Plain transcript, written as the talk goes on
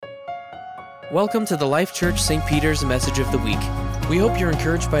Welcome to the Life Church St. Peter's Message of the Week. We hope you're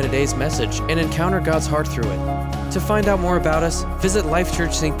encouraged by today's message and encounter God's heart through it. To find out more about us, visit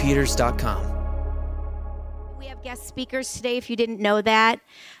lifechurchstpeters.com. We have guest speakers today, if you didn't know that.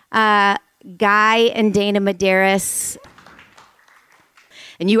 Guy and Dana Medeiros.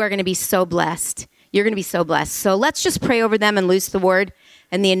 And you are going to be so blessed. You're going to be so blessed. So let's just pray over them and loose the word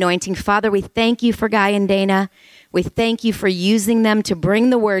and the anointing. Father, we thank you for Guy and Dana. We thank you for using them to bring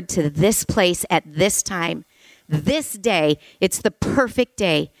the word to this place at this time, this day. It's the perfect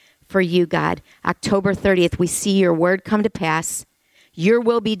day for you, God. October 30th, we see your word come to pass. Your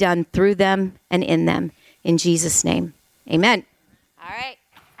will be done through them and in them. In Jesus' name, amen. All right.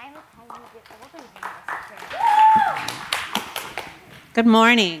 Good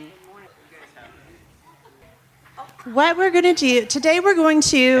morning. What we're going to do, today we're going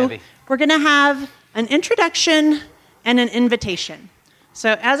to have an introduction and an invitation.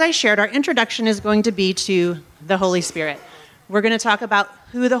 So as I shared, our introduction is going to be to the Holy Spirit. We're going to talk about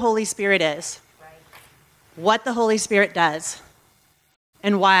who the Holy Spirit is, what the Holy Spirit does,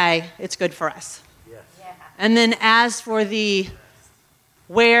 and why it's good for us. Yes. Yeah. And then as for the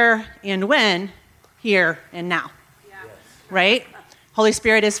where and when, here and now, yes. Right? Holy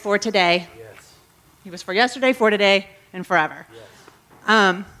Spirit is for today. Yes. He was for yesterday, for today, and forever.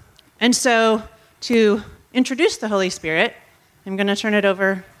 Yes. And so to introduce the Holy Spirit, I'm going to turn it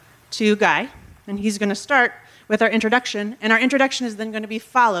over to Guy, and he's going to start with our introduction, and our introduction is then going to be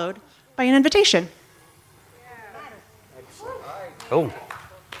followed by an invitation. Oh,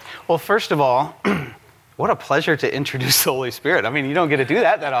 well, first of all, what a pleasure to introduce the Holy Spirit. I mean, you don't get to do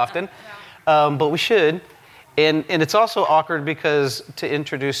that often, but we should. And it's also awkward because to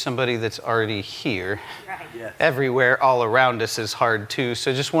introduce somebody that's already here, right. Yes. Everywhere, all around us is hard too.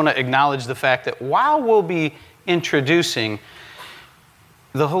 So just want to acknowledge the fact that while we'll be introducing,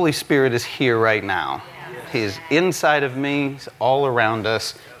 the Holy Spirit is here right now. Yes. He is inside of me, he's all around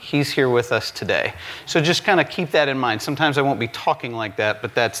us. He's here with us today. So just kind of keep that in mind. Sometimes I won't be talking like that,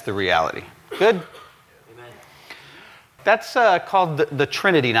 but that's the reality. Good? Amen. That's called the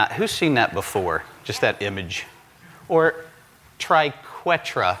Trinity. Now, who's seen that before? Just that image. Or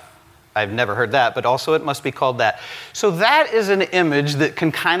triquetra. I've never heard that, but also it must be called that. So that is an image that can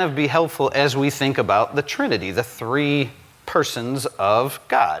kind of be helpful as we think about the Trinity, the three persons of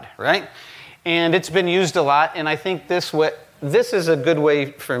God, right? And it's been used a lot, and I think this is a good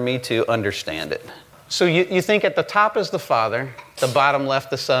way for me to understand it. So you think at the top is the Father, the bottom left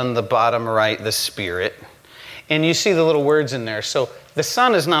the Son, the bottom right the Spirit. And you see the little words in there. So the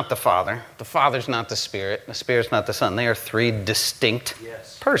Son is not the Father's not the Spirit's not the Son. They are three distinct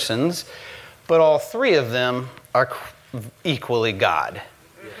persons, but all three of them are equally God.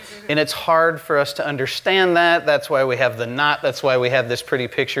 Yes. And it's hard for us to understand that. That's why we have the not. That's why we have this pretty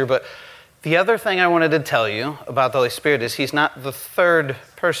picture. But the other thing I wanted to tell you about the Holy Spirit is he's not the third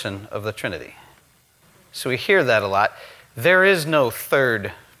person of the Trinity. So we hear that a lot. There is no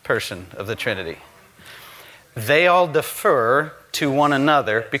third person of the Trinity. They all defer to one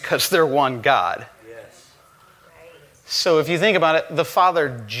another because they're one God. Yes. So if you think about it, the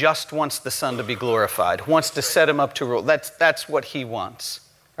Father just wants the Son to be glorified, wants to set him up to rule. That's what he wants,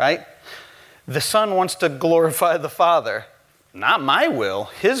 right? The Son wants to glorify the Father. Not my will,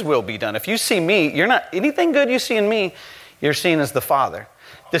 his will be done. If you see me, you're not anything good you see in me, you're seen as the Father.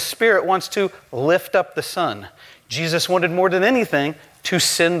 The Spirit wants to lift up the Son. Jesus wanted more than anything to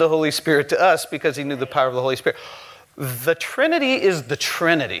send the Holy Spirit to us because he knew the power of the Holy Spirit. The Trinity is the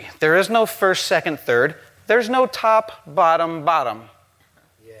Trinity. There is no first, second, third. There's no top, bottom.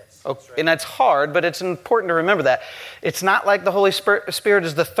 Yes, okay. Right. And that's hard, but it's important to remember that. It's not like the Holy Spirit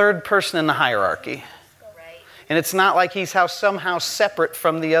is the third person in the hierarchy. Right. And it's not like he's somehow separate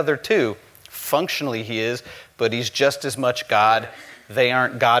from the other two. Functionally he is, but he's just as much God. They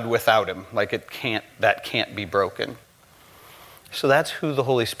aren't God without him. That can't be broken. So that's who the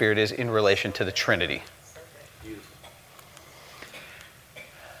Holy Spirit is in relation to the Trinity.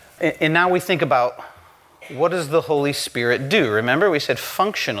 And now we think about, what does the Holy Spirit do? Remember, we said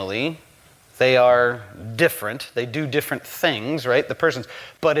functionally, they are different. They do different things, right? The persons,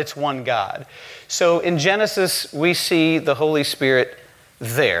 but it's one God. So in Genesis, we see the Holy Spirit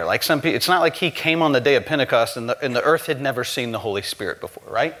there. Like some people, it's not like he came on the day of Pentecost and the earth had never seen the Holy Spirit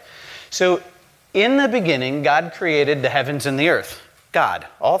before, right? So in the beginning, God created the heavens and the earth. God,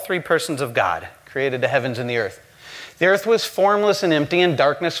 all three persons of God, created the heavens and the earth. The earth was formless and empty, and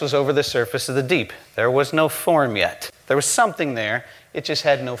darkness was over the surface of the deep. There was no form yet. There was something there, it just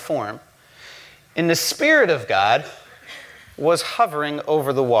had no form. And the Spirit of God was hovering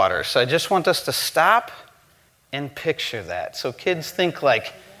over the water. So I just want us to stop and picture that. So kids, think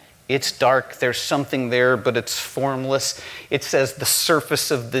like It's dark. There's something there, but it's formless. It says the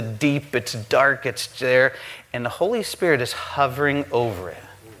surface of the deep. It's dark. It's there. And the Holy Spirit is hovering over it.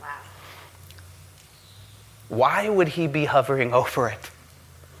 Wow. Why would he be hovering over it?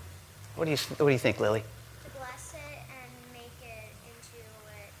 What do you think, Lily? To bless it and make it into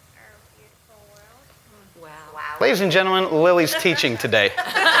our beautiful world. Wow. Ladies and gentlemen, Lily's teaching today.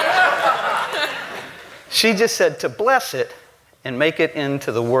 She just said to bless it and make it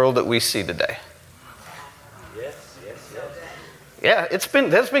into the world that we see today. Yes. Yeah, that's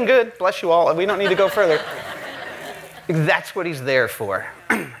been good. Bless you all. We don't need to go further. That's what he's there for.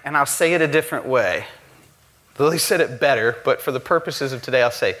 And I'll say it a different way. Lily said it better, but for the purposes of today,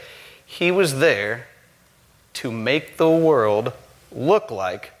 I'll say, he was there to make the world look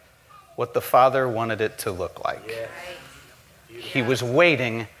like what the Father wanted it to look like. Yes. He was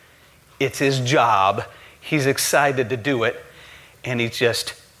waiting. It's his job. He's excited to do it. And he's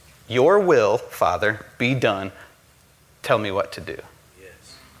just, your will, Father, be done. Tell me what to do.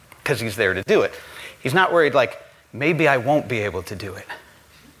 Yes. Because he's there to do it. He's not worried like, maybe I won't be able to do it.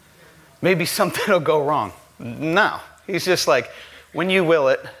 Maybe something will go wrong. No. He's just like, when you will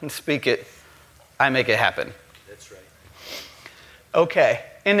it and speak it, I make it happen. That's right. Okay.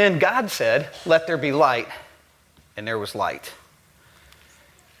 And then God said, let there be light. And there was light.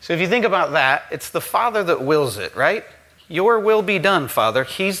 So if you think about that, it's the Father that wills it, right? Your will be done, Father.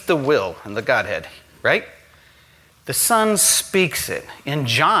 He's the will and the Godhead, right? The Son speaks it. In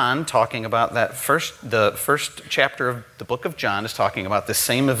John, talking about that the first chapter of the book of John is talking about the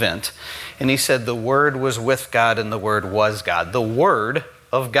same event. And he said, the Word was with God and the Word was God. The Word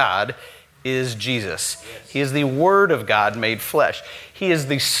of God is Jesus. Yes. He is the Word of God made flesh. He is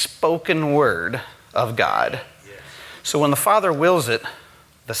the spoken Word of God. Yes. So when the Father wills it,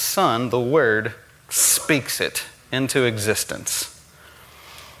 the Son, the Word, speaks it into existence.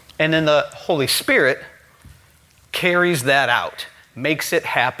 And then the Holy Spirit carries that out, makes it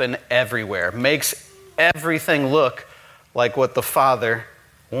happen everywhere, makes everything look like what the Father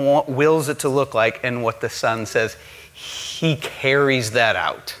wills it to look like and what the Son says. He carries that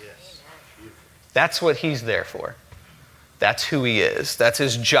out. Yes. That's what he's there for. That's who he is. That's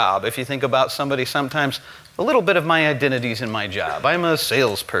his job. If you think about somebody, sometimes a little bit of my identity is in my job. I'm a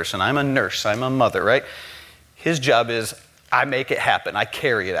salesperson. I'm a nurse. I'm a mother, right? His job is I make it happen. I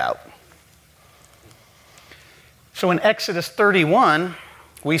carry it out. So in Exodus 31,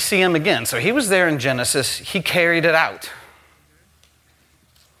 we see him again. So he was there in Genesis. He carried it out.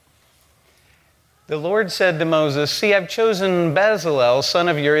 The Lord said to Moses, see, I've chosen Bezalel, son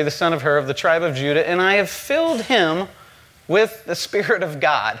of Uri, the son of Hur, of the tribe of Judah, and I have filled him with the Spirit of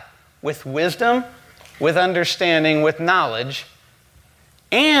God, with wisdom, with understanding, with knowledge,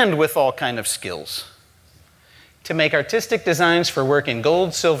 and with all kind of skills, to make artistic designs for work in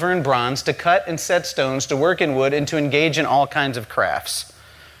gold, silver, and bronze, to cut and set stones, to work in wood, and to engage in all kinds of crafts.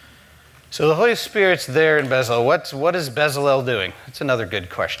 So the Holy Spirit's there in Bezalel. What is Bezalel doing? That's another good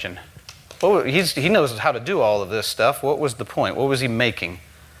question. He knows how to do all of this stuff. What was the point? What was he making?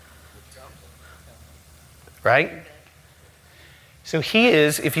 Right? So he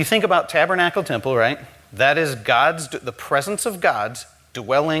is, if you think about tabernacle temple, right? That is the presence of God's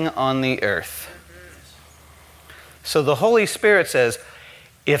dwelling on the earth. So the Holy Spirit says,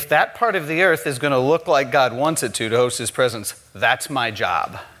 if that part of the earth is going to look like God wants it to host his presence, that's my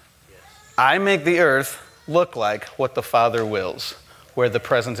job. Yes. I make the earth look like what the Father wills, where the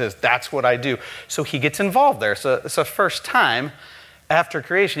presence is. That's what I do. So he gets involved there. So it's the first time after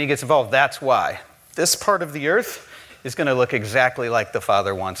creation he gets involved. That's why. This part of the earth is going to look exactly like the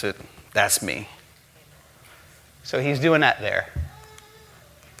Father wants it. That's me. So he's doing that there.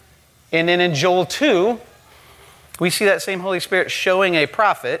 And then in Joel 2, we see that same Holy Spirit showing a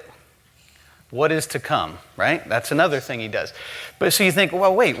prophet what is to come, right? That's another thing he does. But so you think,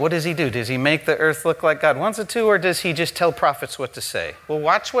 well, wait, what does he do? Does he make the earth look like God wants it to, or does he just tell prophets what to say? Well,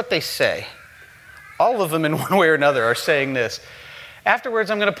 watch what they say. All of them in one way or another are saying this. Afterwards,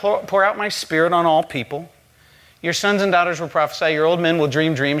 I'm going to pour out my Spirit on all people. Your sons and daughters will prophesy. Your old men will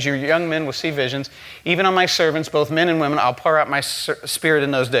dream dreams. Your young men will see visions. Even on my servants, both men and women, I'll pour out my Spirit in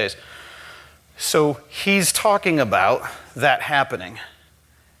those days. So he's talking about that happening.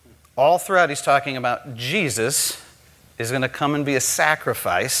 All throughout, he's talking about Jesus is going to come and be a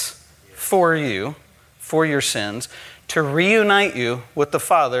sacrifice for you, for your sins, to reunite you with the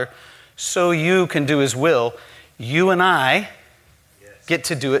Father so you can do his will. You and I get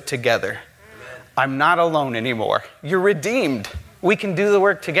to do it together. I'm not alone anymore. You're redeemed. We can do the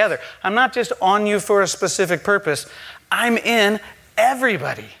work together. I'm not just on you for a specific purpose. I'm in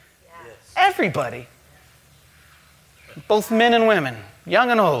everybody. Everybody. Both men and women,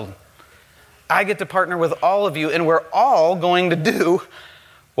 young and old, I get to partner with all of you, and we're all going to do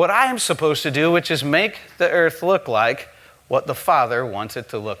what I am supposed to do, which is make the earth look like what the Father wants it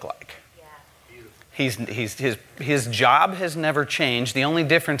to look like. His job has never changed. The only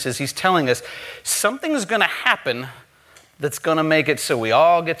difference is he's telling us something's going to happen that's going to make it so we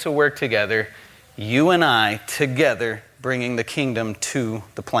all get to work together, you and I together, bringing the kingdom to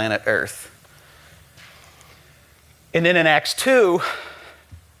the planet Earth. And then in Acts 2,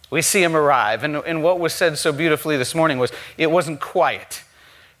 we see him arrive. And what was said so beautifully this morning was it wasn't quiet,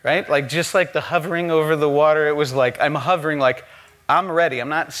 right? Like just like the hovering over the water, it was like I'm hovering like I'm ready. I'm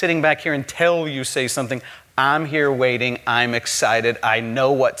not sitting back here until you say something. I'm here waiting. I'm excited. I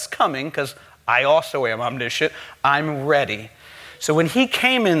know what's coming because I also am omniscient. I'm ready. So when he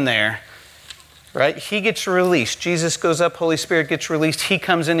came in there, right, he gets released. Jesus goes up, Holy Spirit gets released. He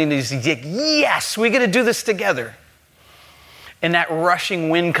comes in and he's like, yes, we get to do this together. And that rushing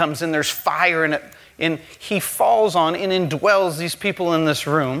wind comes in, there's fire in it, and he falls on and indwells these people in this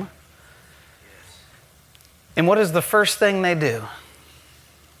room. And what is the first thing they do?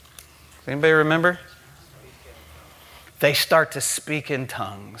 Anybody remember? They start to speak in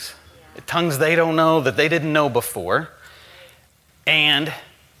tongues. Tongues they don't know, that they didn't know before. And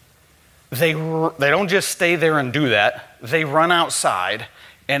they don't just stay there and do that. They run outside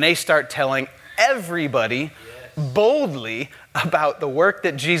and they start telling everybody boldly about the work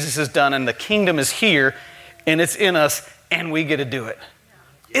that Jesus has done, and the kingdom is here and it's in us and we get to do it.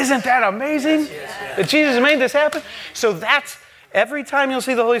 Isn't that amazing that Jesus made this happen? So that's, every time you'll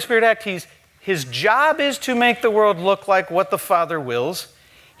see the Holy Spirit act, his job is to make the world look like what the Father wills.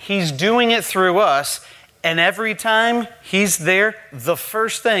 He's doing it through us, and every time he's there, the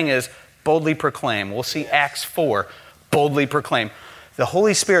first thing is boldly proclaim. We'll see Acts 4, boldly proclaim. The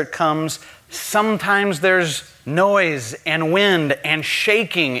Holy Spirit comes, sometimes there's noise and wind and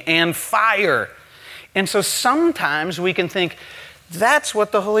shaking and fire. And so sometimes we can think, that's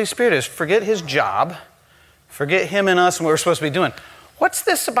what the Holy Spirit is. Forget his job. Forget him and us and what we're supposed to be doing. What's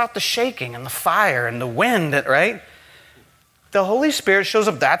this about the shaking and the fire and the wind, right? The Holy Spirit shows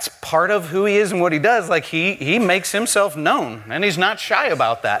up. That's part of who he is and what he does. Like he makes himself known, and he's not shy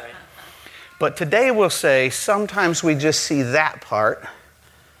about that. But today we'll say sometimes we just see that part,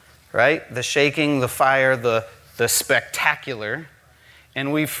 right? The shaking, the fire, the spectacular,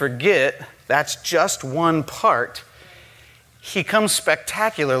 and we forget that's just one part. He comes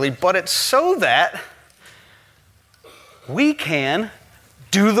spectacularly, but it's so that we can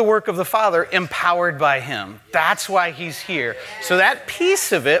do the work of the Father empowered by him. That's why he's here. So that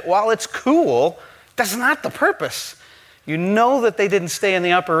piece of it, while it's cool, that's not the purpose. You know that they didn't stay in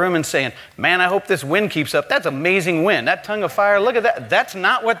the upper room and saying, man, I hope this wind keeps up. That's amazing wind. That tongue of fire, look at that. That's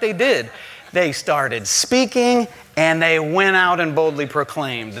not what they did. They started speaking and they went out and boldly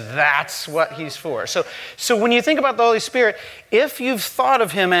proclaimed. That's what he's for. So when you think about the Holy Spirit, if you've thought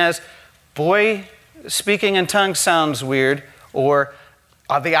of him as, boy, speaking in tongues sounds weird, or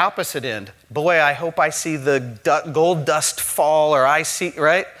on the opposite end, boy, I hope I see the gold dust fall, or I see,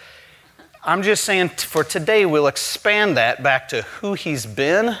 right? I'm just saying for today, we'll expand that back to who he's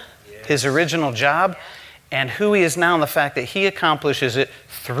been, his original job, and who he is now, and the fact that he accomplishes it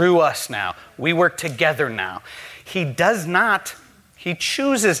through us now. We work together now. He does not, he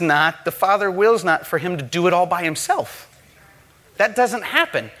chooses not, the Father wills not for him to do it all by himself. That doesn't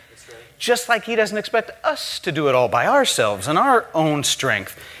happen. Just like he doesn't expect us to do it all by ourselves and our own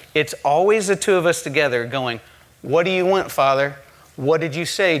strength. It's always the two of us together going, what do you want, Father? What did you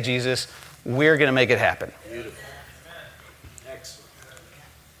say, Jesus? We're going to make it happen. Beautiful. Excellent.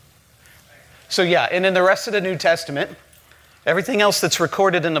 So yeah, and in the rest of the New Testament, everything else that's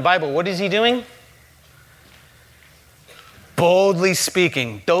recorded in the Bible, what is he doing? Boldly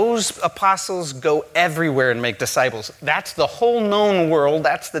speaking. Those apostles go everywhere and make disciples. That's the whole known world.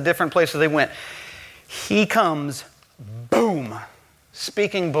 That's the different places they went. He comes, boom,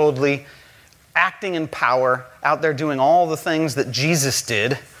 speaking boldly, acting in power, out there doing all the things that Jesus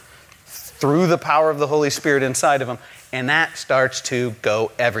did through the power of the Holy Spirit inside of him. And that starts to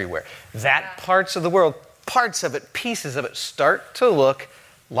go everywhere. That parts of the world, parts of it, pieces of it, start to look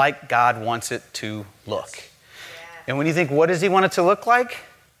like God wants it to look. And when you think, what does he want it to look like?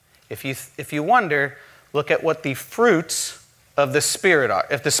 If you wonder, look at what the fruits of the Spirit are.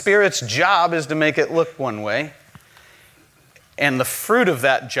 If the Spirit's job is to make it look one way, and the fruit of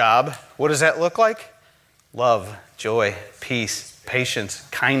that job, what does that look like? Love, joy, peace, patience,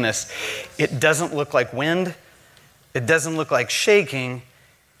 kindness. It doesn't look like wind. It doesn't look like shaking.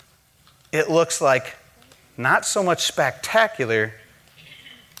 It looks like not so much spectacular,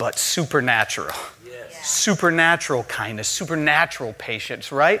 but supernatural. Supernatural kindness, supernatural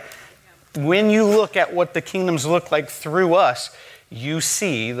patience, right? when you look at what the kingdoms look like through us, you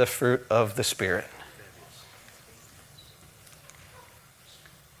see the fruit of the Spirit.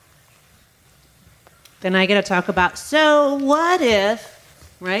 Then I get to talk about, so what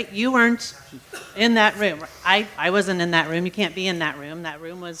if, right, you weren't in that room. I wasn't in that room. You can't be in that room. That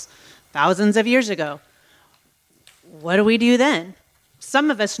room was thousands of years ago. What do we do then? Some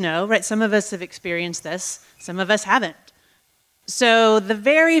of us know, right? Some of us have experienced this. Some of us haven't. So the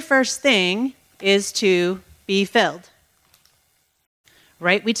very first thing is to be filled,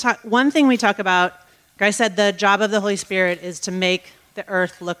 right? One thing we talk about, like I said, the job of the Holy Spirit is to make the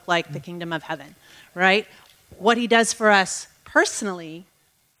earth look like the kingdom of heaven, right? What he does for us personally,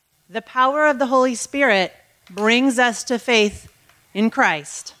 the power of the Holy Spirit brings us to faith in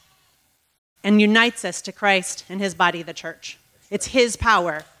Christ and unites us to Christ and his body, the church. It's his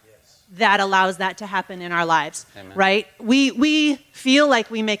power that allows that to happen in our lives, Amen. Right? We feel like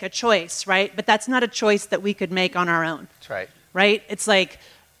we make a choice, right? But that's not a choice that we could make on our own. That's right. Right? It's like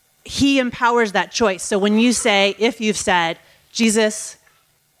he empowers that choice. So when you say, if you've said, Jesus,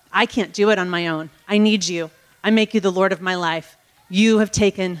 I can't do it on my own. I need you. I make you the Lord of my life. You have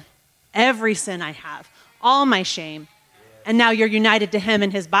taken every sin I have, all my shame, and now you're united to him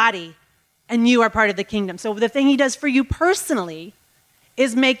and his body, and you are part of the kingdom. So the thing he does for you personally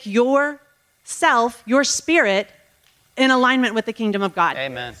is make yourself, your spirit, in alignment with the kingdom of God.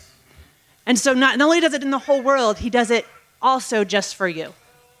 Amen. And so not only does it in the whole world, he does it also just for you.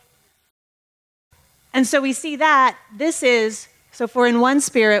 And so we see that so for in one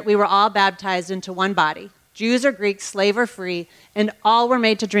spirit we were all baptized into one body, Jews or Greeks, slave or free, and all were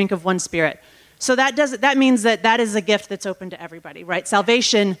made to drink of one spirit. So that means that is a gift that's open to everybody, right?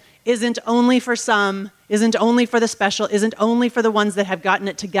 Salvation isn't only for some, isn't only for the special, isn't only for the ones that have gotten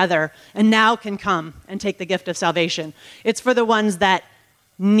it together and now can come and take the gift of salvation. It's for the ones that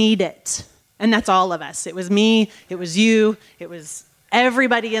need it. And that's all of us. It was me, it was you, it was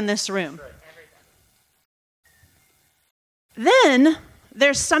everybody in this room. Then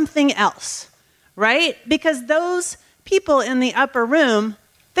there's something else, right? Because those people in the upper room,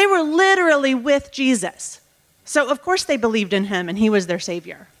 they were literally with Jesus. So of course they believed in him and he was their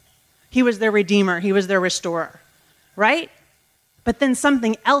savior. He was their redeemer. He was their restorer, right? But then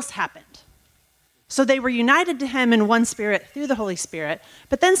something else happened. So they were united to him in one spirit through the Holy Spirit.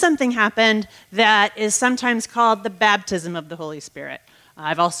 But then something happened that is sometimes called the baptism of the Holy Spirit.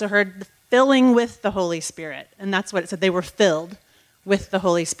 I've also heard the filling with the Holy Spirit. And that's what it said. They were filled with the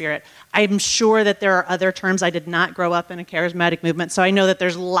Holy Spirit. I'm sure that there are other terms. I did not grow up in a charismatic movement, so I know that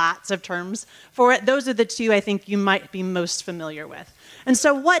there's lots of terms for it. Those are the two I think you might be most familiar with. And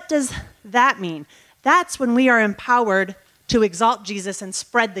so what does that mean? That's when we are empowered to exalt Jesus and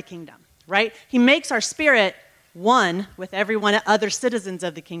spread the kingdom, right? He makes our spirit one with everyone other citizens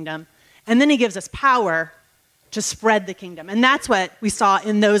of the kingdom, and then he gives us power to spread the kingdom. And that's what we saw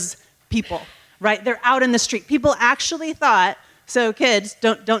in those people, right? They're out in the street. People actually thought, so kids,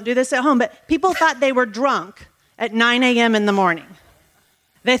 don't do this at home, but people thought they were drunk at 9 a.m. in the morning.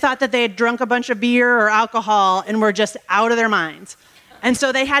 They thought that they had drunk a bunch of beer or alcohol and were just out of their minds. And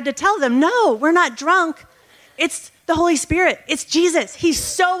so they had to tell them, no, we're not drunk. It's the Holy Spirit. It's Jesus. He's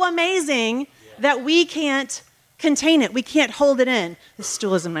so amazing that we can't contain it. We can't hold it in. This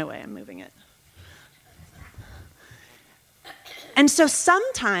stool is in my way. I'm moving it. And so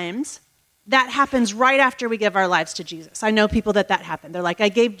sometimes that happens right after we give our lives to Jesus. I know people that happened. They're like, I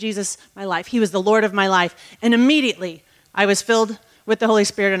gave Jesus my life. He was the Lord of my life. And immediately I was filled with the Holy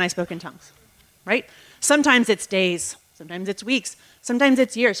Spirit and I spoke in tongues, right? Sometimes it's days. Sometimes it's weeks. Sometimes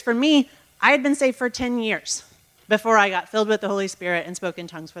it's years. For me, I had been saved for 10 years before I got filled with the Holy Spirit and spoke in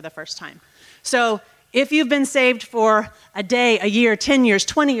tongues for the first time. So if you've been saved for a day, a year, 10 years,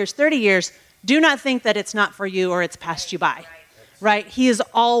 20 years, 30 years, do not think that it's not for you or it's passed you by, right? He is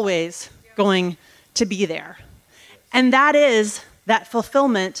always going to be there. And that is that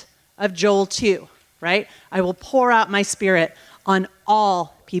fulfillment of Joel 2, right? I will pour out my spirit on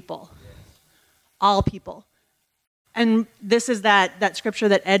all people. All people. And this is that scripture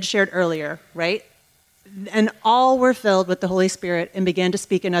that Ed shared earlier, right? And all were filled with the Holy Spirit and began to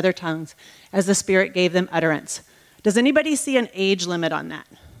speak in other tongues as the Spirit gave them utterance. Does anybody see an age limit on that?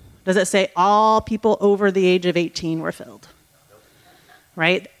 Does it say all people over the age of 18 were filled?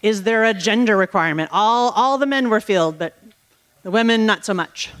 Right? Is there a gender requirement? All the men were filled, but the women not so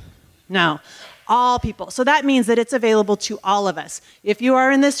much. No, all people. So that means that it's available to all of us. If you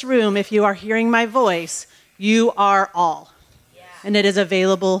are in this room, if you are hearing my voice, you are all. Yeah. And it is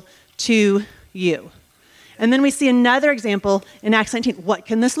available to you. And then we see another example in Acts 19. What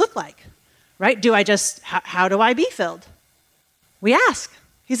can this look like? Right? How do I be filled? We ask.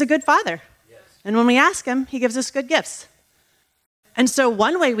 He's a good father. And when we ask him, he gives us good gifts. And so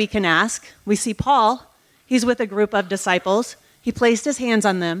one way we can ask, we see Paul, he's with a group of disciples. He placed his hands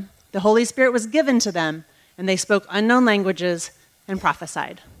on them. The Holy Spirit was given to them, and they spoke unknown languages and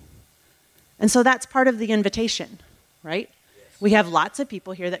prophesied. And so that's part of the invitation, right? We have lots of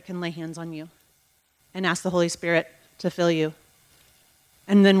people here that can lay hands on you and ask the Holy Spirit to fill you.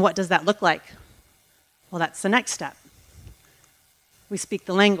 And then what does that look like? Well, that's the next step. We speak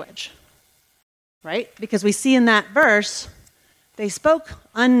the language, right? Because we see in that verse, they spoke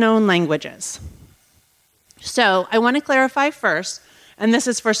unknown languages. So I want to clarify first, and this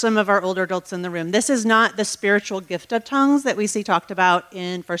is for some of our older adults in the room. This is not the spiritual gift of tongues that we see talked about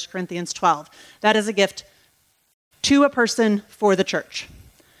in 1 Corinthians 12. That is a gift to a person for the church,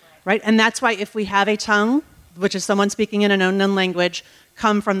 right? And that's why if we have a tongue, which is someone speaking in an unknown language,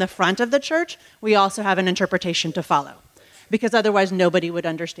 come from the front of the church, we also have an interpretation to follow. Because otherwise nobody would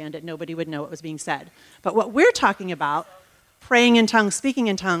understand it, nobody would know what was being said. But what we're talking about, praying in tongues, speaking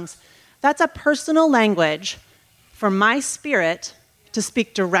in tongues, that's a personal language for my spirit to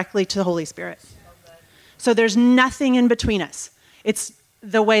speak directly to the Holy Spirit. So there's nothing in between us. It's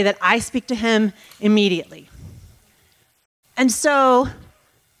the way that I speak to him immediately. And so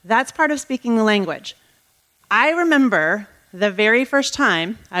that's part of speaking the language. I remember the very first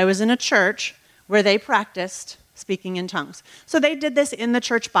time I was in a church where they practiced speaking in tongues. So they did this in the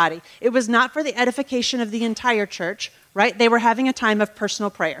church body. It was not for the edification of the entire church, right? They were having a time of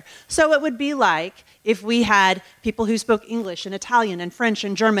personal prayer. So it would be like if we had people who spoke English and Italian and French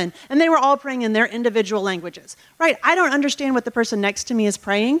and German, and they were all praying in their individual languages, right? I don't understand what the person next to me is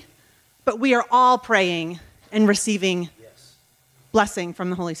praying, but we are all praying and receiving blessing from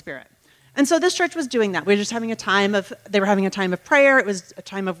the Holy Spirit. And so this church was doing that. We were just having they were having a time of prayer. It was a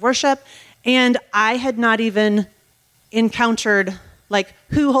time of worship. And I had not even encountered like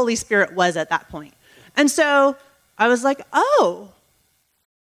who Holy Spirit was at that point. And so I was like, oh,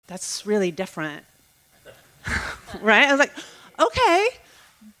 that's really different. Right? I was like, okay.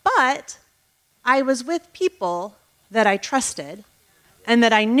 But I was with people that I trusted and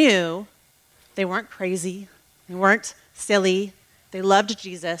that I knew they weren't crazy, they weren't silly, they loved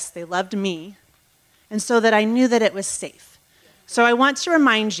Jesus, they loved me, and so that I knew that it was safe. So I want to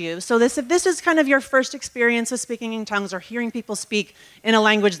remind you, if this is kind of your first experience of speaking in tongues or hearing people speak in a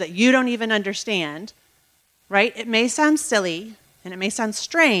language that you don't even understand, right? It may sound silly and it may sound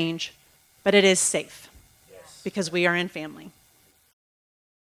strange, but it is safe because we are in family.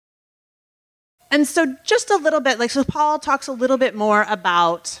 And so just a little bit, so Paul talks a little bit more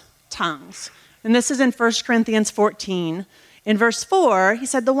about tongues. And this is in 1 Corinthians 14. In verse 4, he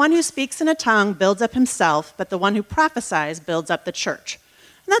said, the one who speaks in a tongue builds up himself, but the one who prophesies builds up the church.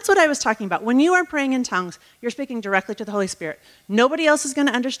 And that's what I was talking about. When you are praying in tongues, you're speaking directly to the Holy Spirit. Nobody else is going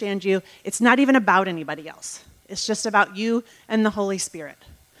to understand you. It's not even about anybody else. It's just about you and the Holy Spirit.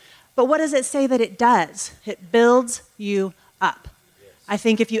 But what does it say that it does? It builds you up. I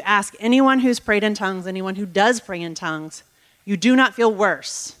think if you ask anyone who's prayed in tongues, anyone who does pray in tongues, you do not feel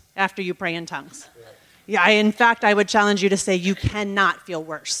worse after you pray in tongues. Yeah, in fact, I would challenge you to say you cannot feel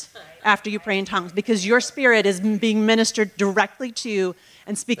worse after you pray in tongues because your spirit is being ministered directly to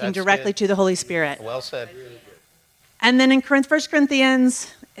and speaking directly to the Holy Spirit. Well said. And then in 1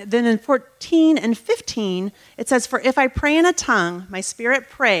 Corinthians, then in 14 and 15, it says, for if I pray in a tongue, my spirit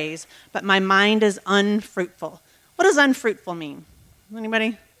prays, but my mind is unfruitful. What does unfruitful mean?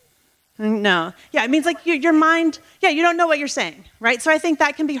 Anybody? No. Yeah, it means like your mind, you don't know what you're saying, right? So I think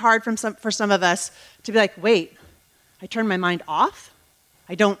that can be hard for some of us to be like, wait, I turn my mind off?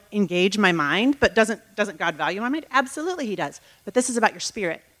 I don't engage my mind, but doesn't God value my mind? Absolutely he does. But this is about your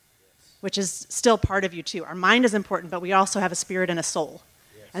spirit, which is still part of you too. Our mind is important, but we also have a spirit and a soul.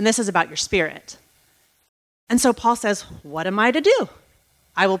 And this is about your spirit. And so Paul says, what am I to do?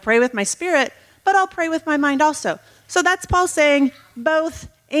 I will pray with my spirit, but I'll pray with my mind also. So that's Paul saying both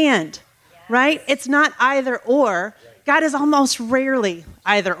and, right? It's not either or. God is almost rarely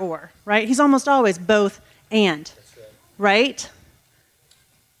either or, right? He's almost always both and, right?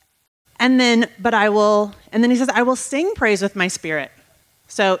 And then he says, I will sing praise with my spirit.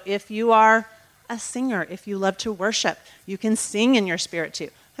 So if you are a singer, if you love to worship, you can sing in your spirit too.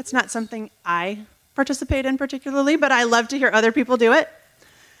 That's not something I participate in particularly, but I love to hear other people do it.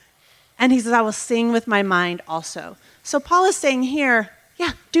 And he says, I will sing with my mind also. So Paul is saying here,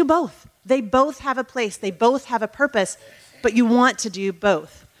 do both. They both have a place. They both have a purpose, but you want to do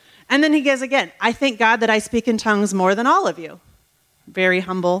both. And then he goes again, I thank God that I speak in tongues more than all of you. Very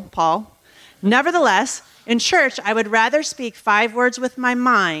humble, Paul. Nevertheless, in church, I would rather speak 5 words with my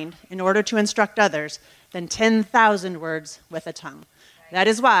mind in order to instruct others than 10,000 words with a tongue. That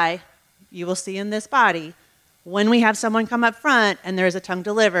is why you will see in this body, when we have someone come up front and there is a tongue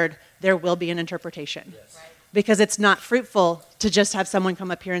delivered, there will be an interpretation. Yes. Right. Because it's not fruitful to just have someone come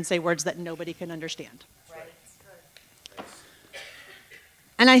up here and say words that nobody can understand. Right.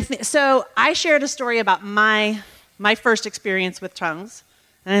 And so I shared a story about my first experience with tongues.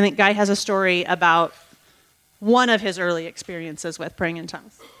 And I think Guy has a story about one of his early experiences with praying in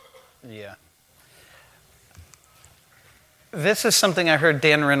tongues. Yeah. This is something I heard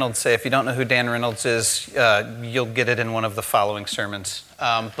Dan Reynolds say. If you don't know who Dan Reynolds is, you'll get it in one of the following sermons.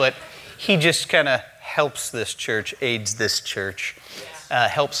 But he just kind of helps this church, aids this church,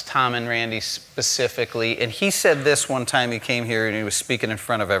 helps Tom and Randy specifically. And he said this one time he came here and he was speaking in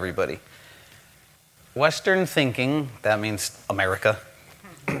front of everybody. Western thinking, that means America,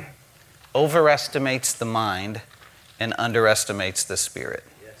 overestimates the mind and underestimates the spirit.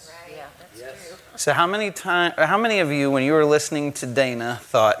 Yes. Right. Yeah, that's Yes. So how many of you, when you were listening to Dana,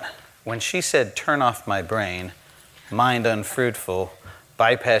 thought, when she said, turn off my brain, mind unfruitful,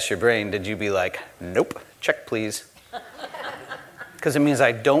 bypass your brain, did you be like, nope, check please? Because it means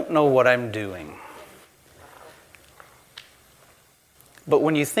I don't know what I'm doing. But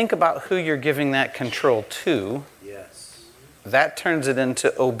when you think about who you're giving that control to, Yes. that turns it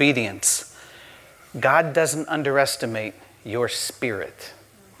into obedience. God doesn't underestimate your spirit.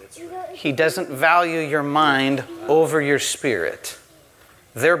 That's right. He doesn't value your mind over your spirit.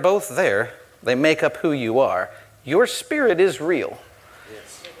 They're both there. They make up who you are. Your spirit is real.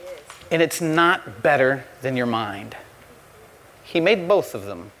 Yes. And it's not better than your mind. He made both of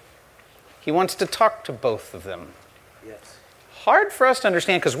them. He wants to talk to both of them. Yes. Hard for us to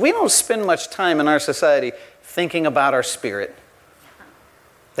understand because we don't spend much time in our society thinking about our spirit,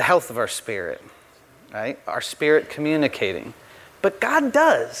 the health of our spirit, right? Our spirit communicating. But God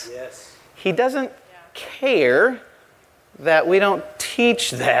does. Yes. He doesn't care that we don't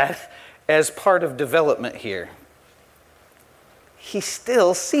teach that as part of development here. He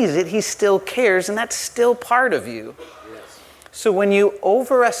still sees it, he still cares, and that's still part of you. Yes. So when you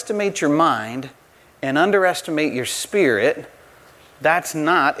overestimate your mind and underestimate your spirit, that's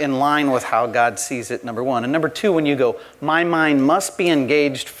not in line with how God sees it, number one. And number two, when you go, my mind must be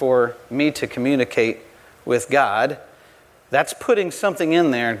engaged for me to communicate with God, that's putting something in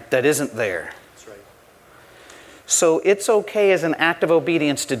there that isn't there. That's right. So it's okay as an act of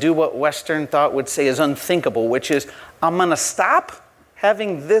obedience to do what Western thought would say is unthinkable, which is, I'm going to stop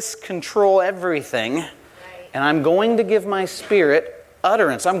having this control everything, and I'm going to give my spirit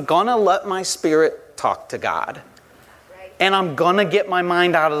utterance. I'm going to let my spirit talk to God. And I'm going to get my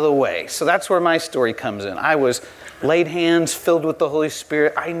mind out of the way. So that's where my story comes in. I was laid hands, filled with the Holy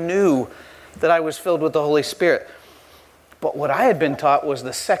Spirit. I knew that I was filled with the Holy Spirit. But what I had been taught was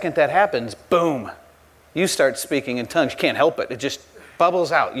the second that happens, boom, you start speaking in tongues. You can't help it. It just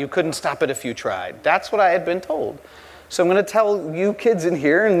bubbles out. You couldn't stop it if you tried. That's what I had been told. So I'm going to tell you kids in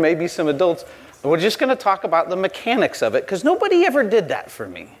here and maybe some adults, we're just going to talk about the mechanics of it because nobody ever did that for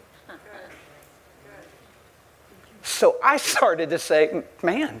me. So I started to say,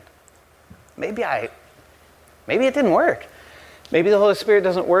 man, maybe it didn't work. Maybe the Holy Spirit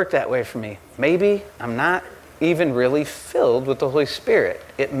doesn't work that way for me. Maybe I'm not even really filled with the Holy Spirit.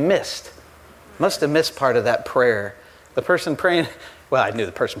 It must have missed part of that prayer. The person praying, well, I knew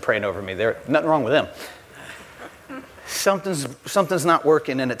the person praying over me. There, nothing wrong with them. Something's not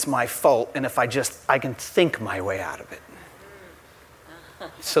working and it's my fault. And if I can think my way out of it.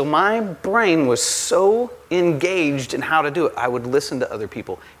 So my brain was so engaged in how to do it, I would listen to other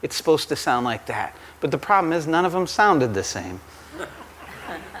people. It's supposed to sound like that. But the problem is none of them sounded the same.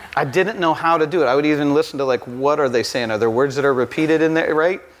 I didn't know how to do it. I would even listen to what are they saying? Are there words that are repeated in there,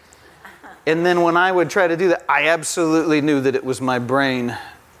 right? And then when I would try to do that, I absolutely knew that it was my brain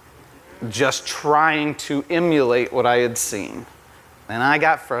just trying to emulate what I had seen. And I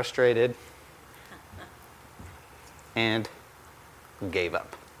got frustrated and gave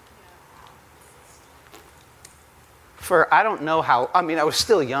up. I don't know how, I was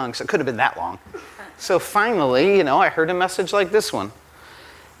still young, so it couldn't have been that long. So finally, I heard a message like this one.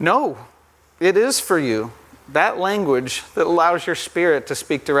 No, it is for you. That language that allows your spirit to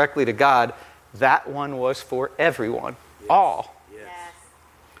speak directly to God, that one was for everyone, all. Yes.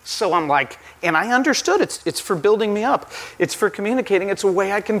 So I'm like, and I understood it's for building me up. It's for communicating. It's a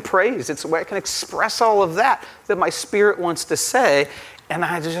way I can praise. It's a way I can express all of that my spirit wants to say. And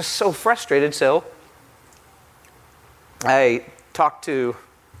I was just so frustrated. So I talked to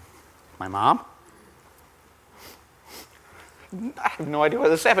my mom. I have no idea why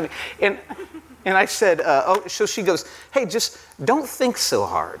this is happening. And I said, so she goes, hey, just don't think so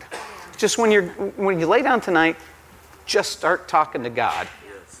hard. Just when you lay down tonight, just start talking to God.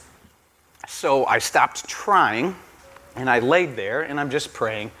 So I stopped trying, and I laid there, and I'm just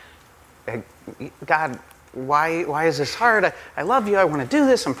praying, God, why is this hard? I love you. I want to do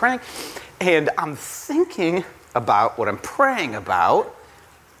this. I'm praying. And I'm thinking about what I'm praying about.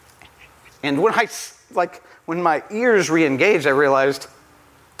 And when my ears re-engaged, I realized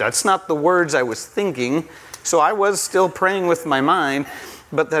that's not the words I was thinking. So I was still praying with my mind,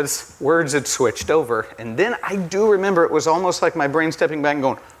 but those words had switched over. And then I do remember it was almost like my brain stepping back and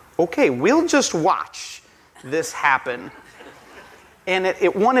going, okay, we'll just watch this happen. And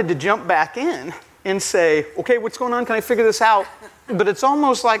it wanted to jump back in and say, okay, what's going on? Can I figure this out? But it's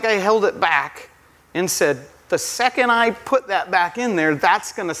almost like I held it back and said, the second I put that back in there,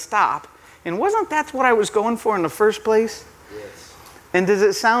 that's going to stop. And wasn't that what I was going for in the first place? Yes. And does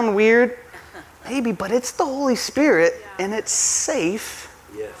it sound weird? Maybe, but it's the Holy Spirit, and it's safe,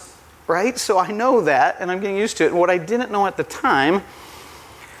 Yes. right? So I know that, and I'm getting used to it. And what I didn't know at the time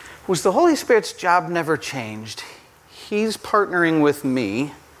was the Holy Spirit's job never changed. He's partnering with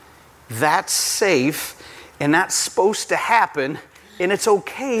me. That's safe, and that's supposed to happen. And it's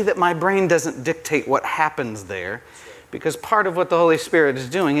okay that my brain doesn't dictate what happens there, because part of what the Holy Spirit is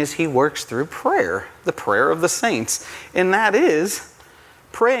doing is He works through prayer, the prayer of the saints. And that is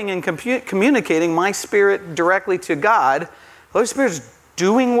praying and communicating my spirit directly to God. The Holy Spirit's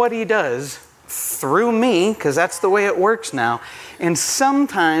doing what He does through me, because that's the way it works now. And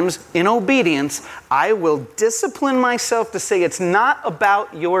sometimes, in obedience, I will discipline myself to say it's not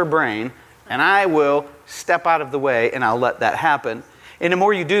about your brain, and I will step out of the way, and I'll let that happen. And the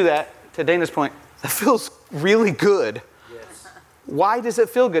more you do that, to Dana's point, that feels really good. Yes. Why does it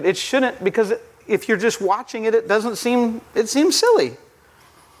feel good? It shouldn't, because if you're just watching it, it seems silly.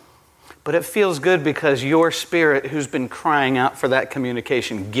 But it feels good because your spirit, who's been crying out for that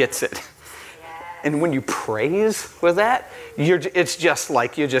communication, gets it. And when you praise with that, it's just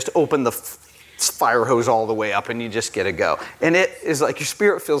like you just open the fire hose all the way up and you just get to go. And it is like your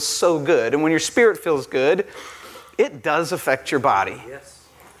spirit feels so good. And when your spirit feels good, it does affect your body. Yes.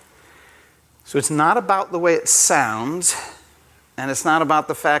 So it's not about the way it sounds, and it's not about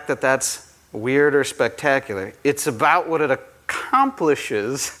the fact that that's weird or spectacular. It's about what it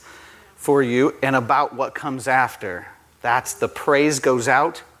accomplishes for you and about what comes after. That's the praise goes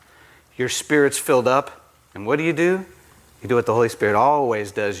out. Your spirit's filled up, and what do? You do what the Holy Spirit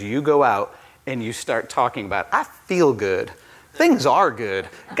always does. You go out and you start talking about, I feel good. Things are good.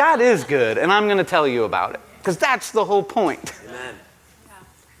 God is good, and I'm going to tell you about it, because that's the whole point. Amen.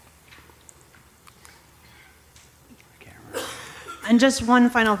 And just one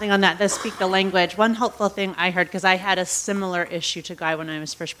final thing on that, the speak the language. One helpful thing I heard, because I had a similar issue to Guy when I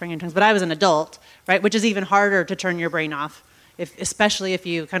was first praying in tongues, but I was an adult, right? Which is even harder to turn your brain off, especially if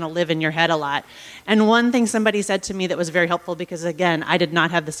you kind of live in your head a lot. And one thing somebody said to me that was very helpful, because again, I did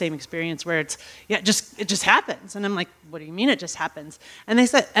not have the same experience where it just happens. And I'm like, what do you mean it just happens? And they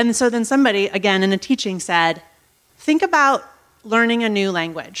said, and so then somebody, again, in a teaching said, think about learning a new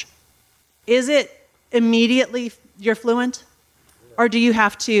language. Is it immediately you're fluent? Or do you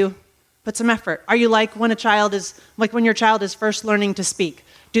have to put some effort? Are you like when your child is first learning to speak?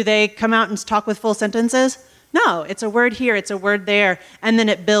 Do they come out and talk with full sentences? No, it's a word here, it's a word there, and then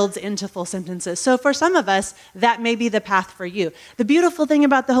it builds into full sentences. So for some of us, that may be the path for you. The beautiful thing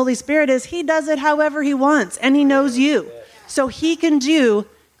about the Holy Spirit is He does it however He wants, and He knows you. So He can do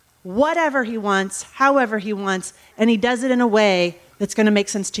whatever He wants, however He wants, and He does it in a way that's going to make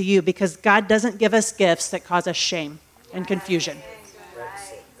sense to you, because God doesn't give us gifts that cause us shame and confusion.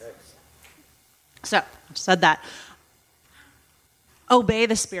 So, I've said that. Obey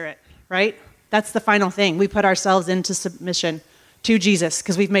the Spirit, right? That's the final thing. We put ourselves into submission to Jesus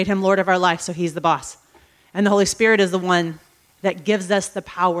because we've made Him Lord of our life, so He's the boss. And the Holy Spirit is the one that gives us the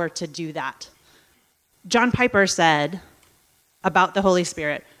power to do that. John Piper said about the Holy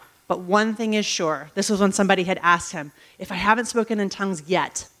Spirit, but one thing is sure. This was when somebody had asked him, if I haven't spoken in tongues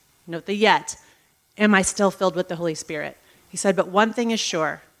yet, note the yet, am I still filled with the Holy Spirit? He said, but one thing is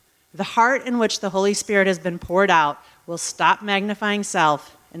sure. The heart in which the Holy Spirit has been poured out will stop magnifying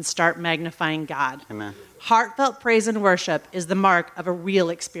self and start magnifying God. Amen. Heartfelt praise and worship is the mark of a real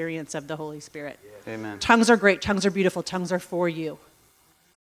experience of the Holy Spirit. Amen. Tongues are great. Tongues are beautiful. Tongues are for you.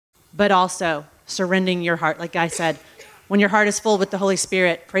 But also surrendering your heart. Like I said, when your heart is full with the Holy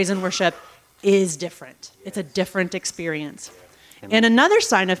Spirit, praise and worship is different. It's a different experience. Amen. And another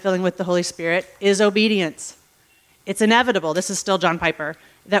sign of filling with the Holy Spirit is obedience. It's inevitable. This is still John Piper.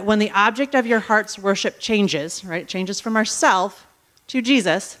 That when the object of your heart's worship changes, right, it changes from ourself to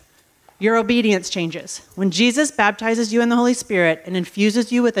Jesus, your obedience changes. When Jesus baptizes you in the Holy Spirit and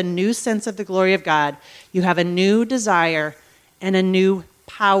infuses you with a new sense of the glory of God, you have a new desire and a new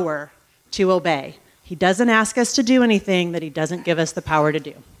power to obey. He doesn't ask us to do anything that he doesn't give us the power to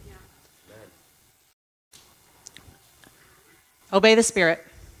do. Obey the Spirit.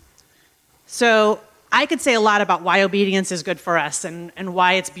 So I could say a lot about why obedience is good for us and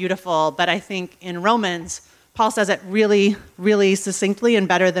why it's beautiful, but I think in Romans, Paul says it really, really succinctly and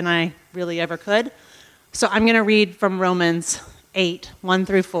better than I really ever could. So I'm going to read from Romans 8, 1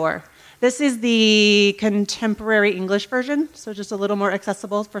 through 4. This is the contemporary English version, so just a little more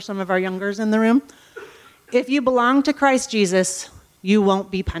accessible for some of our youngers in the room. If you belong to Christ Jesus, you won't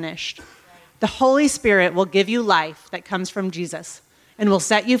be punished. The Holy Spirit will give you life that comes from Jesus and will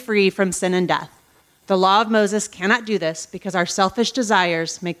set you free from sin and death. The law of Moses cannot do this because our selfish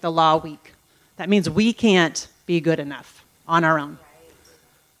desires make the law weak. That means we can't be good enough on our own.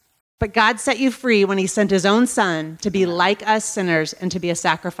 But God set you free when he sent his own son to be like us sinners and to be a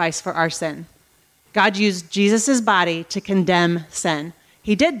sacrifice for our sin. God used Jesus' body to condemn sin.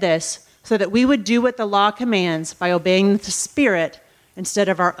 He did this so that we would do what the law commands by obeying the Spirit instead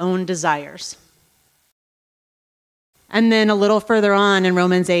of our own desires. And then a little further on in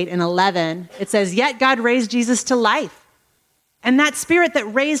Romans 8 and 11, it says, yet God raised Jesus to life. And that Spirit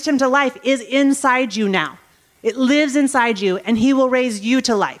that raised him to life is inside you now. It lives inside you, and he will raise you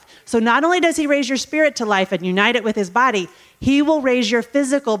to life. So not only does he raise your spirit to life and unite it with his body, he will raise your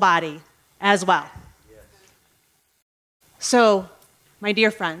physical body as well. Yes. So, my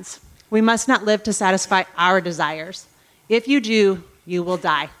dear friends, we must not live to satisfy our desires. If you do, you will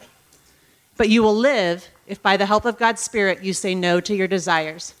die. But you will live if by the help of God's Spirit you say no to your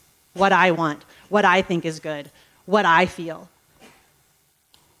desires, what I want, what I think is good, what I feel.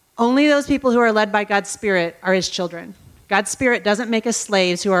 Only those people who are led by God's Spirit are his children. God's Spirit doesn't make us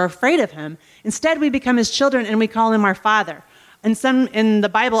slaves who are afraid of him. Instead, we become his children and we call him our Father. And in the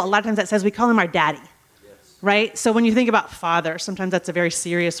Bible, a lot of times that says we call him our daddy, right? So when you think about father, sometimes that's a very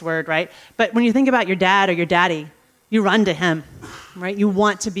serious word, right? But when you think about your dad or your daddy, you run to him, right? You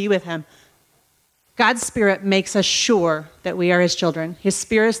want to be with him. God's Spirit makes us sure that we are his children. His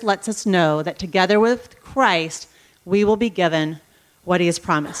Spirit lets us know that together with Christ, we will be given what he has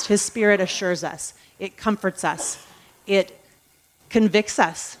promised. His Spirit assures us. It comforts us. It convicts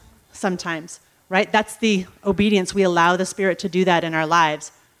us sometimes, right? That's the obedience. We allow the Spirit to do that in our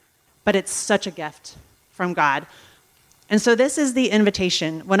lives. But it's such a gift from God. And so this is the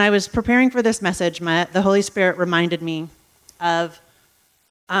invitation. When I was preparing for this message, the Holy Spirit reminded me of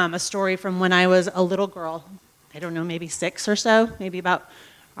a story from when I was a little girl. I don't know, maybe 6 or so, maybe about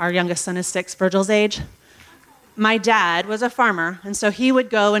our youngest son is 6, Virgil's age. My dad was a farmer, and so he would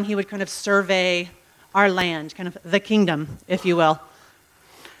go and he would kind of survey our land, kind of the kingdom, if you will.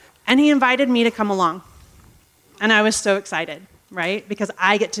 And he invited me to come along. And I was so excited, right? Because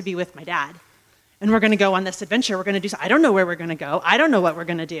I get to be with my dad. And we're going to go on this adventure. We're going to do something. I don't know where we're going to go. I don't know what we're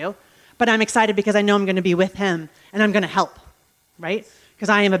going to do. But I'm excited because I know I'm going to be with him and I'm going to help, right? Because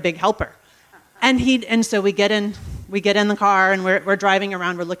I am a big helper. And so we get in the car and we're driving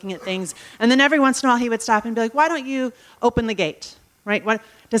around, we're looking at things. And then every once in a while he would stop and be like, why don't you open the gate, right?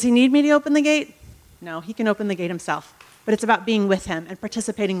 Does he need me to open the gate? No, he can open the gate himself. But it's about being with him and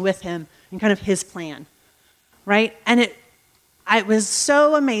participating with him in kind of his plan, right? And it was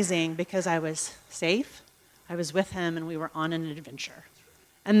so amazing because I was safe, I was with him, and we were on an adventure.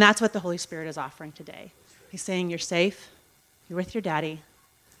 And that's what the Holy Spirit is offering today. He's saying, you're safe, you're with your daddy,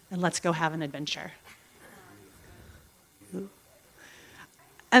 and let's go have an adventure.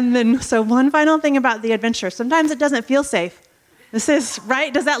 And then, so one final thing about the adventure. Sometimes it doesn't feel safe. This is,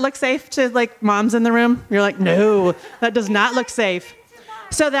 right? Does that look safe to, like, moms in the room? You're like, no, that does not look safe.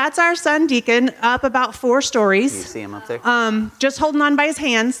 So that's our son, Deacon, up about 4 stories. You see him up there? Just holding on by his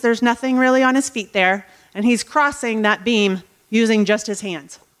hands. There's nothing really on his feet there. And he's crossing that beam using just his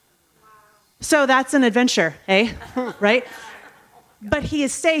hands. So that's an adventure, eh? Right? But he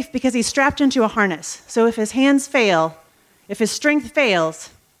is safe because he's strapped into a harness. So if his hands fail, if his strength fails,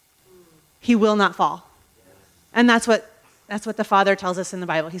 he will not fall. And that's what the Father tells us in the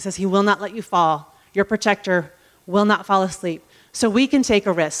Bible. He says he will not let you fall. Your protector will not fall asleep. So we can take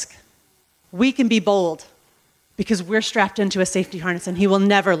a risk. We can be bold because we're strapped into a safety harness and he will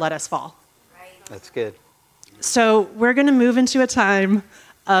never let us fall. That's good. So we're going to move into a time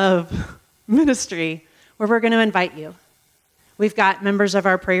of ministry where we're going to invite you. We've got members of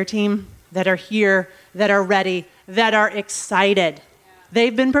our prayer team that are here, that are ready, that are excited.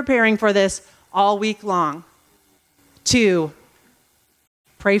 They've been preparing for this all week long to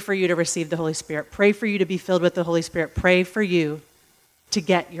pray for you to receive the Holy Spirit, pray for you to be filled with the Holy Spirit, pray for you to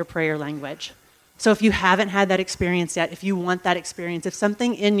get your prayer language. So if you haven't had that experience yet, if you want that experience, if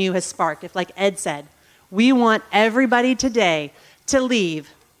something in you has sparked, if like Ed said, we want everybody today to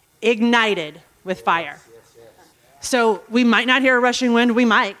leave ignited with fire. So we might not hear a rushing wind, we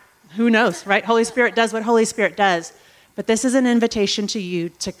might. Who knows, right? Holy Spirit does what Holy Spirit does. But this is an invitation to you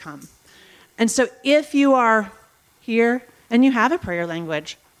to come. And so if you are here and you have a prayer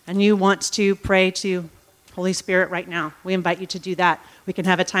language and you want to pray to Holy Spirit right now, we invite you to do that. We can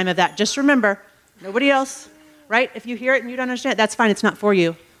have a time of that. Just remember, nobody else, right? If you hear it and you don't understand it, that's fine. It's not for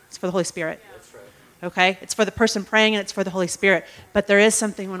you. It's for the Holy Spirit. That's right. Okay? It's for the person praying and it's for the Holy Spirit. But there is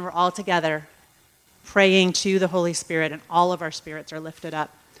something when we're all together praying to the Holy Spirit and all of our spirits are lifted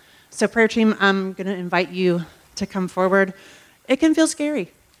up. So prayer team, I'm going to invite you to come forward. It can feel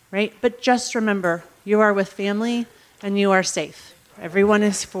scary, right? But just remember, you are with family and you are safe. Everyone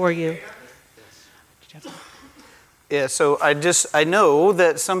is for you. Yeah, so I know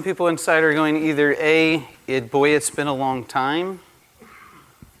that some people inside are going either it's been a long time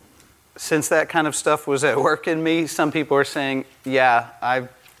since that kind of stuff was at work in me. Some people are saying, yeah, I've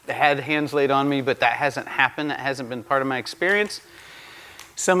had hands laid on me, but that hasn't happened. That hasn't been part of my experience.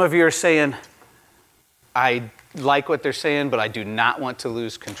 Some of you are saying, I like what they're saying, but I do not want to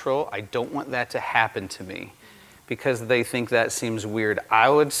lose control. I don't want that to happen to me because they think that seems weird. I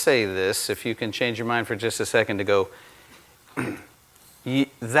would say this, if you can change your mind for just a second to go,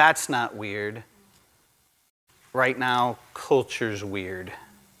 that's not weird. Right now, culture's weird.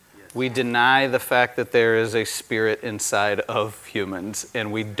 We deny the fact that there is a spirit inside of humans,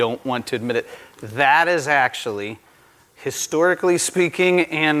 and we don't want to admit it. That is actually, historically speaking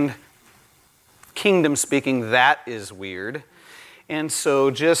and kingdom speaking, that is weird. And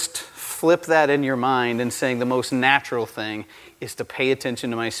so just flip that in your mind and saying the most natural thing is to pay attention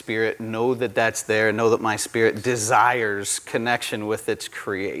to my spirit, know that that's there, know that my spirit desires connection with its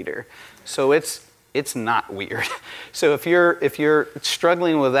creator. So it's not weird. So if you're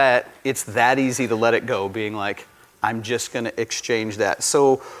struggling with that, it's that easy to let it go, being like, I'm just going to exchange that.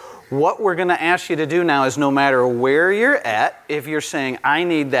 So what we're going to ask you to do now is, no matter where you're at, if you're saying, I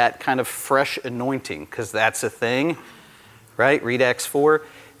need that kind of fresh anointing, because that's a thing, right? Read Acts 4.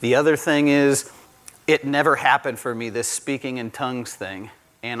 The other thing is, it never happened for me, this speaking in tongues thing,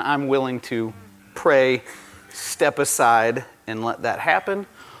 and I'm willing to pray, step aside, and let that happen.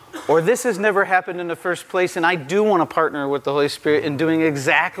 Or this has never happened in the first place, and I do want to partner with the Holy Spirit in doing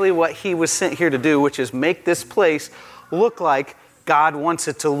exactly what He was sent here to do, which is make this place look like God wants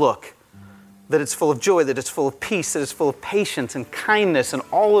it to look. That it's full of joy, that it's full of peace, that it's full of patience and kindness and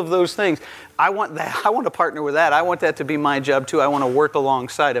all of those things. I want that. I want to partner with that. I want that to be my job too. I want to work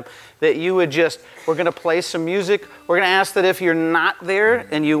alongside Him. That you would we're going to play some music. We're going to ask that if you're not there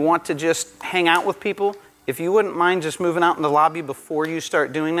and you want to just hang out with people, if you wouldn't mind just moving out in the lobby before you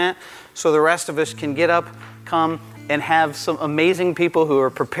start doing that, so the rest of us can get up, come, and have some amazing people who are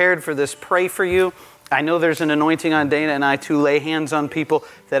prepared for this pray for you. I know there's an anointing on Dana and I to lay hands on people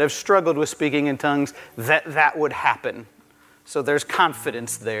that have struggled with speaking in tongues, that would happen. So there's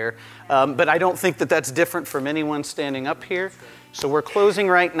confidence there. But I don't think that that's different from anyone standing up here. So we're closing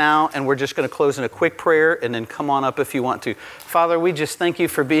right now, and we're just going to close in a quick prayer and then come on up if you want to. Father, we just thank you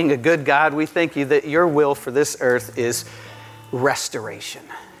for being a good God. We thank you that your will for this earth is restoration,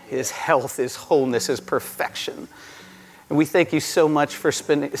 is health, is wholeness, is perfection. And we thank you so much for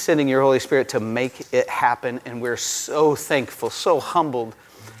sending your Holy Spirit to make it happen. And we're so thankful, so humbled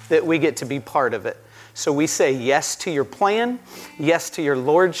that we get to be part of it. So we say yes to your plan, yes to your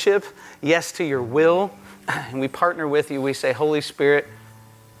lordship, yes to your will. And we partner with you. We say, Holy Spirit,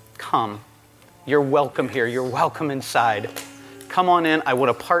 come. You're welcome here. You're welcome inside. Come on in. I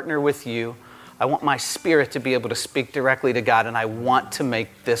want to partner with you. I want my spirit to be able to speak directly to God, and I want to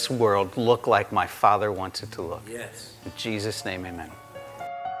make this world look like my Father wants it to look. Yes. In Jesus' name, amen.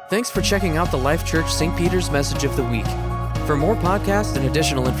 Thanks for checking out the Life Church St. Peter's Message of the Week. For more podcasts and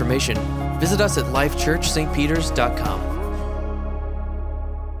additional information, visit us at lifechurchstpeters.com.